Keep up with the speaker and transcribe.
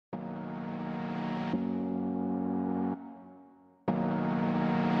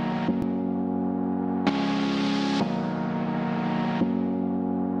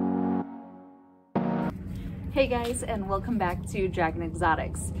Hey guys, and welcome back to Dragon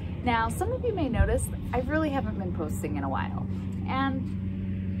Exotics. Now, some of you may notice I really haven't been posting in a while.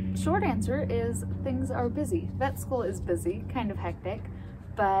 And short answer is things are busy. Vet school is busy, kind of hectic,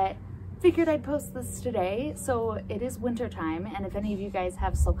 but figured I'd post this today. So it is winter time, and if any of you guys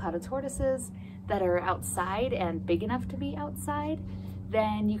have Sulcata tortoises that are outside and big enough to be outside,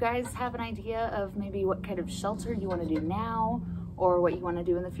 then you guys have an idea of maybe what kind of shelter you want to do now or what you want to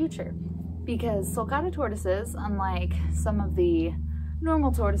do in the future. Because Sulcata tortoises, unlike some of the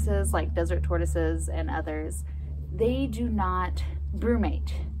normal tortoises like desert tortoises and others, they do not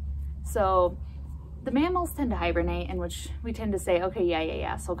brumate. So the mammals tend to hibernate, in which we tend to say, okay,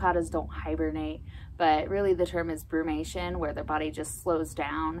 yeah, Sulcatas don't hibernate, but really the term is brumation, where their body just slows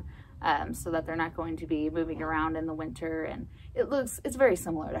down so that they're not going to be moving around in the winter, and it's very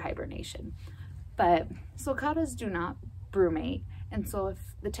similar to hibernation. But Sulcatas do not brumate. And so if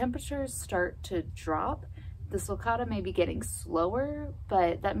the temperatures start to drop, the Sulcata may be getting slower,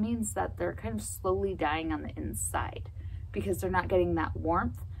 but that means that they're kind of slowly dying on the inside because they're not getting that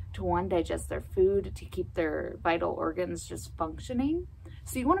warmth to, one, digest their food, to keep their vital organs just functioning.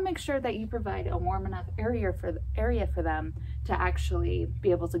 So you want to make sure that you provide a warm enough area for them to actually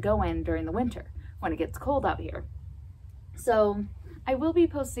be able to go in during the winter when it gets cold out here. So I will be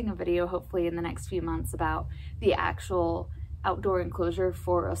posting a video hopefully in the next few months about the actual outdoor enclosure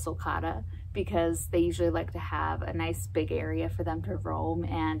for a Sulcata, because they usually like to have a nice big area for them to roam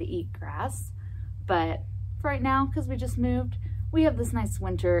and eat grass. But for right now, because we just moved, we have this nice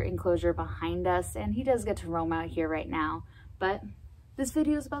winter enclosure behind us, and he does get to roam out here right now. But this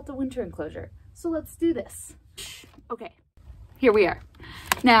video is about the winter enclosure, so let's do this. Okay, here we are.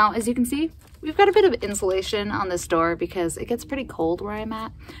 Now, as you can see, we've got a bit of insulation on this door because it gets pretty cold where I'm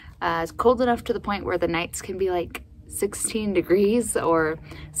at. It's cold enough to the point where the nights can be like 16 degrees or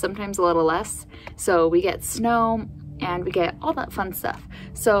sometimes a little less. So we get snow and we get all that fun stuff.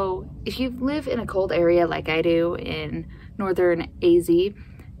 So if you live in a cold area like I do in northern AZ,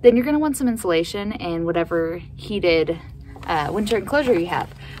 then you're gonna want some insulation in whatever heated winter enclosure you have.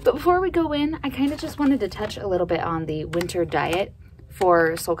 But before we go in, I kind of just wanted to touch a little bit on the winter diet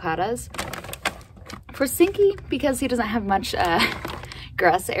for Sulcatas. For Sincy, because he doesn't have much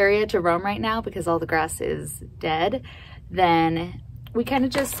grass area to roam right now because all the grass is dead, then we kind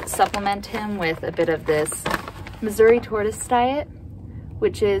of just supplement him with a bit of this Missouri tortoise diet,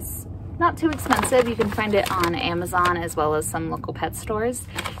 which is not too expensive. You can find it on Amazon as well as some local pet stores,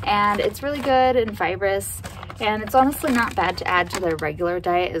 and it's really good and fibrous, and it's honestly not bad to add to their regular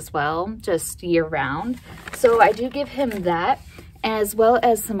diet as well, just year round. So I do give him that, as well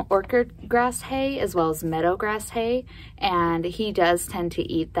as some orchard grass hay, as well as meadow grass hay, and he does tend to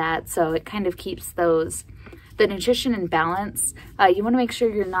eat that, so it kind of keeps the nutrition in balance. You want to make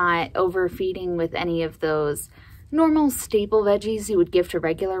sure you're not overfeeding with any of those normal staple veggies you would give to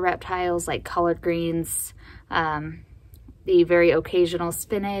regular reptiles, like collard greens, the very occasional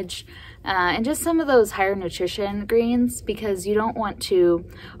spinach, and just some of those higher nutrition greens, because you don't want to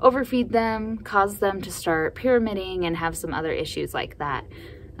overfeed them, cause them to start pyramiding and have some other issues like that.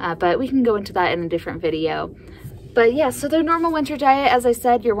 But we can go into that in a different video. But yeah, so their normal winter diet, as I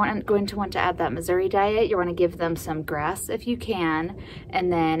said, you're going to want to add that Missouri diet. You want to give them some grass if you can,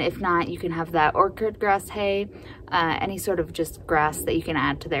 and then if not, you can have that orchard grass hay, any sort of just grass that you can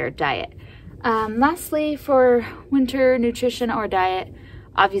add to their diet. Lastly, for winter nutrition or diet,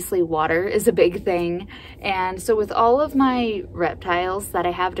 obviously water is a big thing. And so with all of my reptiles that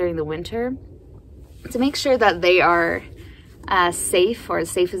I have during the winter, to make sure that they are safe, or as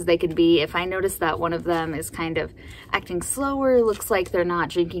safe as they can be, if I notice that one of them is kind of acting slower, looks like they're not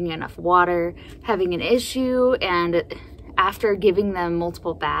drinking enough water, having an issue, and after giving them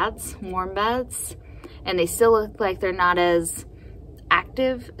multiple baths, warm baths, and they still look like they're not as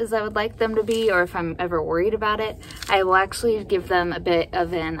active as I would like them to be, or if I'm ever worried about it, I will actually give them a bit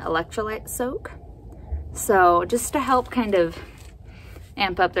of an electrolyte soak. So just to help kind of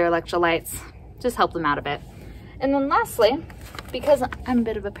amp up their electrolytes, just help them out a bit. And then lastly, because I'm a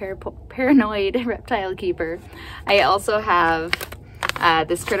bit of a paranoid reptile keeper, I also have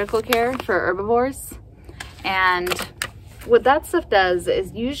this critical care for herbivores. And what that stuff does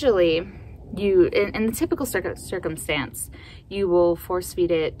is usually in the typical circumstance, you will force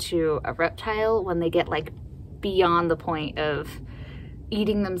feed it to a reptile when they get like beyond the point of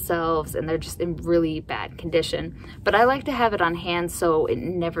eating themselves and they're just in really bad condition. But I like to have it on hand so it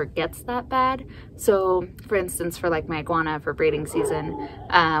never gets that bad. So for instance, for like my iguana for breeding season,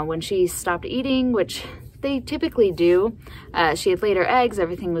 when she stopped eating, which they typically do, she had laid her eggs,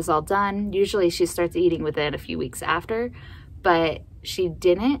 everything was all done. Usually she starts eating within a few weeks after, but she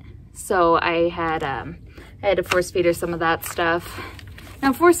didn't. So I had I had to force feed her some of that stuff.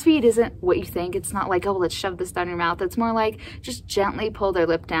 Now, force feed isn't what you think. It's not like, oh, let's shove this down your mouth. It's more like just gently pull their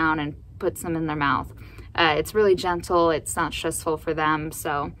lip down and put some in their mouth. It's really gentle. It's not stressful for them,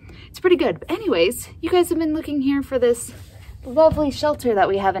 so it's pretty good. But anyways, you guys have been looking here for this lovely shelter that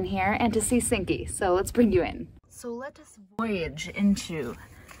we have in here and to see Sincy, so let's bring you in. So let us voyage into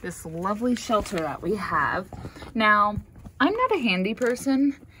this lovely shelter that we have. Now, I'm not a handy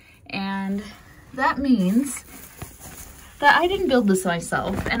person, and that means that I didn't build this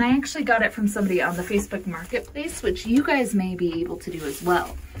myself, and I actually got it from somebody on the Facebook Marketplace, which you guys may be able to do as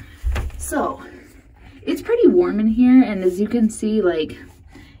well. So, it's pretty warm in here, and as you can see, like,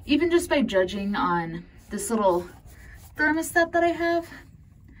 even just by judging on this little thermostat that I have,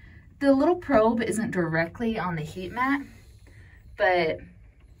 the little probe isn't directly on the heat mat, but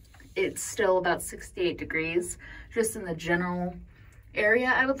it's still about 68 degrees, just in the general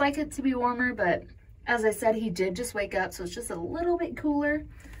area. I would like it to be warmer, but as I said, he did just wake up, so it's just a little bit cooler.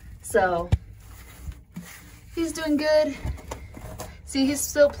 So he's doing good. See, he's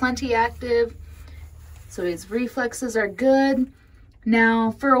still plenty active, so his reflexes are good.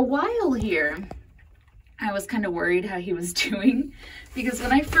 Now, for a while here, I was kind of worried how he was doing, because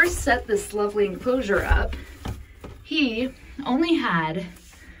when I first set this lovely enclosure up, he only had,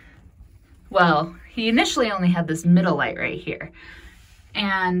 well, he initially only had this middle light right here.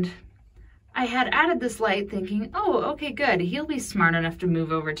 And I had added this light thinking, oh, okay, good. He'll be smart enough to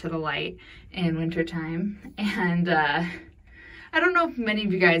move over to the light in wintertime. And I don't know if many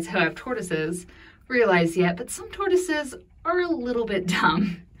of you guys who have tortoises realize yet, but some tortoises are a little bit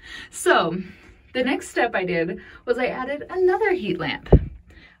dumb. So the next step I did was I added another heat lamp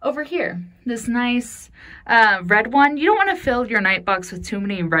over here. This nice red one. You don't want to fill your night box with too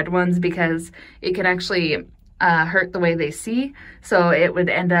many red ones because it can actually hurt the way they see. So it would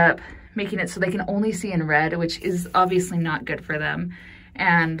end up making it so they can only see in red, which is obviously not good for them.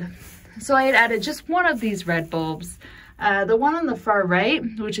 And so I had added just one of these red bulbs. The one on the far right,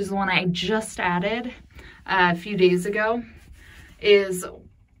 which is the one I just added a few days ago, is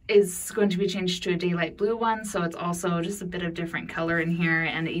going to be changed to a daylight blue one, so it's also just a bit of different color in here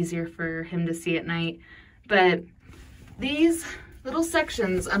and easier for him to see at night. But these little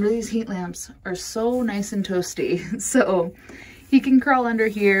sections under these heat lamps are so nice and toasty, so he can crawl under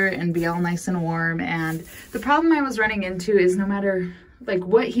here and be all nice and warm. And the problem I was running into is no matter like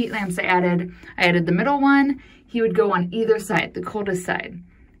what heat lamps I added the middle one, he would go on either side, the coldest side,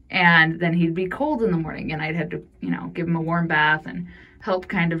 and then he'd be cold in the morning, and I'd have to, you know, give him a warm bath and help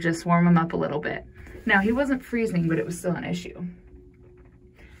kind of just warm him up a little bit. Now, he wasn't freezing, but it was still an issue.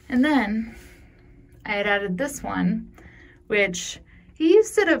 And then I had added this one, which he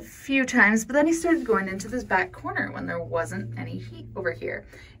used it a few times, but then he started going into this back corner when there wasn't any heat over here.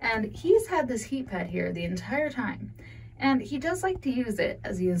 And he's had this heat pad here the entire time. And he does like to use it,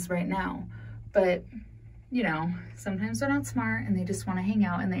 as he is right now. But, you know, sometimes they're not smart and they just want to hang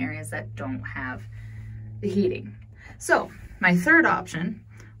out in the areas that don't have the heating. So my third option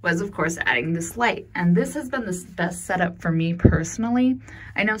was, of course, adding this light. And this has been the best setup for me personally.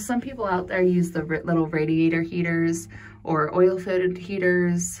 I know some people out there use the little radiator heaters or oil-filled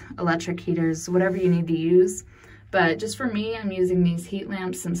heaters, electric heaters, whatever you need to use. But just for me, I'm using these heat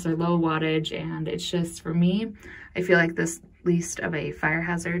lamps since they're low wattage, and it's just, for me, I feel like this least of a fire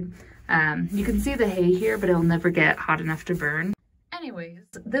hazard. You can see the hay here, but it'll never get hot enough to burn. Anyways,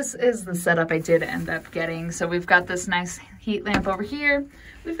 this is the setup I did end up getting. So we've got this nice heat lamp over here.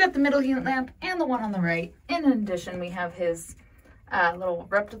 We've got the middle heat lamp and the one on the right. In addition, we have his little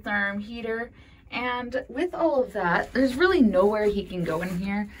Reptotherm heater. And with all of that, there's really nowhere he can go in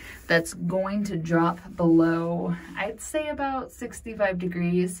here that's going to drop below, I'd say about 65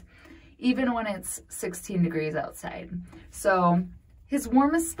 degrees, even when it's 16 degrees outside. So his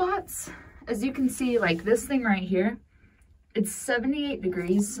warmest spots, as you can see, like this thing right here, it's 78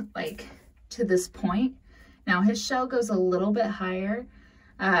 degrees, like to this point. Now his shell goes a little bit higher,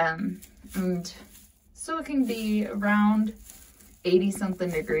 and so it can be around 80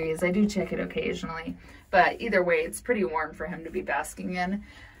 something degrees. I do check it occasionally, but either way, it's pretty warm for him to be basking in.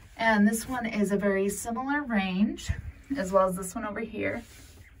 And this one is a very similar range, as well as this one over here.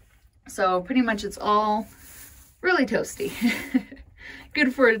 So pretty much it's all really toasty.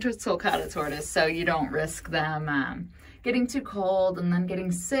 Good for a Sulcata tortoise, so you don't risk them getting too cold and then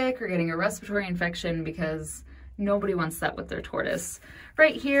getting sick or getting a respiratory infection, because nobody wants that with their tortoise.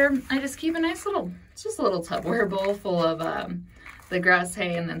 Right here, I just keep a nice little, it's just a little Tupperware bowl full of the grass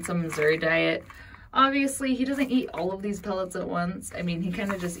hay and then some Missouri diet. Obviously, he doesn't eat all of these pellets at once. I mean, he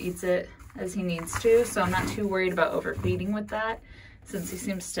kind of just eats it as he needs to, so I'm not too worried about overfeeding with that, since he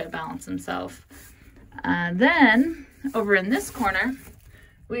seems to balance himself. Then over in this corner,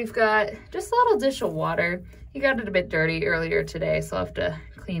 we've got just a little dish of water. He got it a bit dirty earlier today, so I'll have to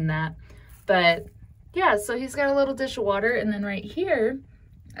clean that. But yeah, so he's got a little dish of water, and then right here,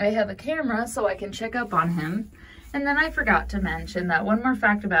 I have a camera so I can check up on him. And then I forgot to mention that one more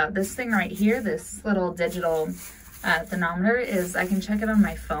fact about this thing right here, this little digital thermometer, is I can check it on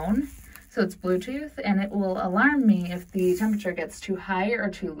my phone. So it's Bluetooth, and it will alarm me if the temperature gets too high or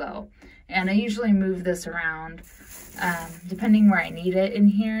too low. And I usually move this around depending where I need it in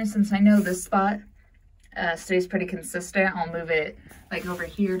here. Since I know this spot stays pretty consistent, I'll move it like over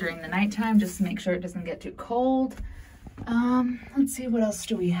here during the nighttime just to make sure it doesn't get too cold. Let's see, what else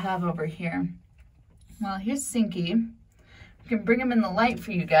do we have over here? Well, here's Sincy. We can bring him in the light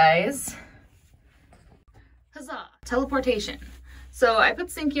for you guys. Huzzah! Teleportation. So I put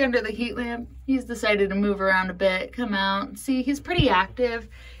Sincy under the heat lamp. He's decided to move around a bit, come out. See, he's pretty active.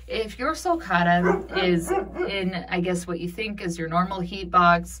 If your sulcata is in, I guess, what you think is your normal heat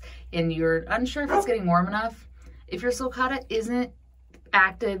box, and you're unsure if it's getting warm enough, if your sulcata isn't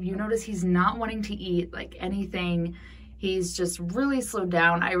active, you notice he's not wanting to eat like anything, he's just really slowed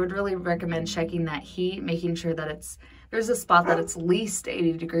down, I would really recommend checking that heat, making sure that there's a spot that it's at least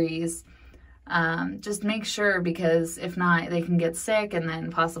 80 degrees. Just make sure, because if not, they can get sick and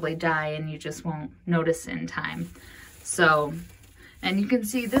then possibly die, and you just won't notice in time. So, and you can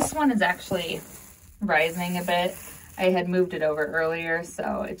see this one is actually rising a bit. I had moved it over earlier,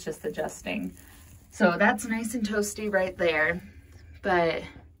 so it's just adjusting. So that's nice and toasty right there. But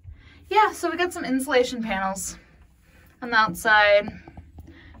yeah, so we got some insulation panels on the outside,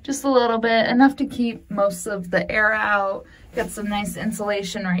 just a little bit, enough to keep most of the air out. Got some nice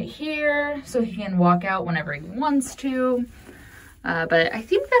insulation right here, so he can walk out whenever he wants to. But I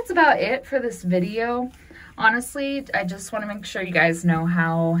think that's about it for this video. Honestly, I just want to make sure you guys know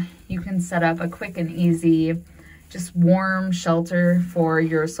how you can set up a quick and easy, just warm shelter for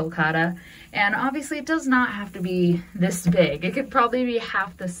your sulcata. And obviously it does not have to be this big. It could probably be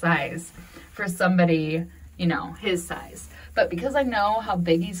half the size for somebody, you know, his size. But because I know how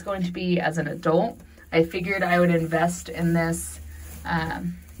big he's going to be as an adult, I figured I would invest in this,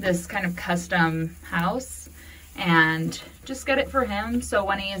 this kind of custom house and just get it for him. So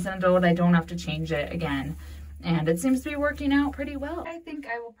when he is an adult, I don't have to change it again. And it seems to be working out pretty well. I think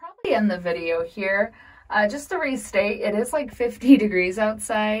I will probably end the video here. Just to restate, it is like 50 degrees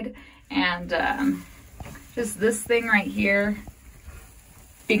outside, and just this thing right here,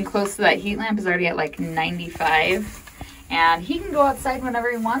 being close to that heat lamp, is already at like 95. And he can go outside whenever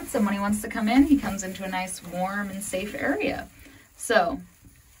he wants, and when he wants to come in, he comes into a nice warm and safe area. So,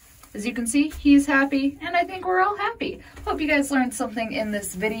 as you can see, he's happy, and I think we're all happy. Hope you guys learned something in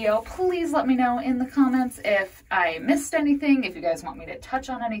this video. Please let me know in the comments if I missed anything, if you guys want me to touch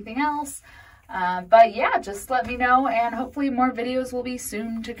on anything else. But yeah, just let me know, and hopefully more videos will be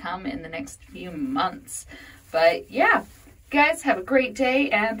soon to come in the next few months. But yeah, guys, have a great day,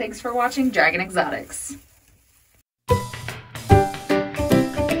 and thanks for watching Dragon Exotics.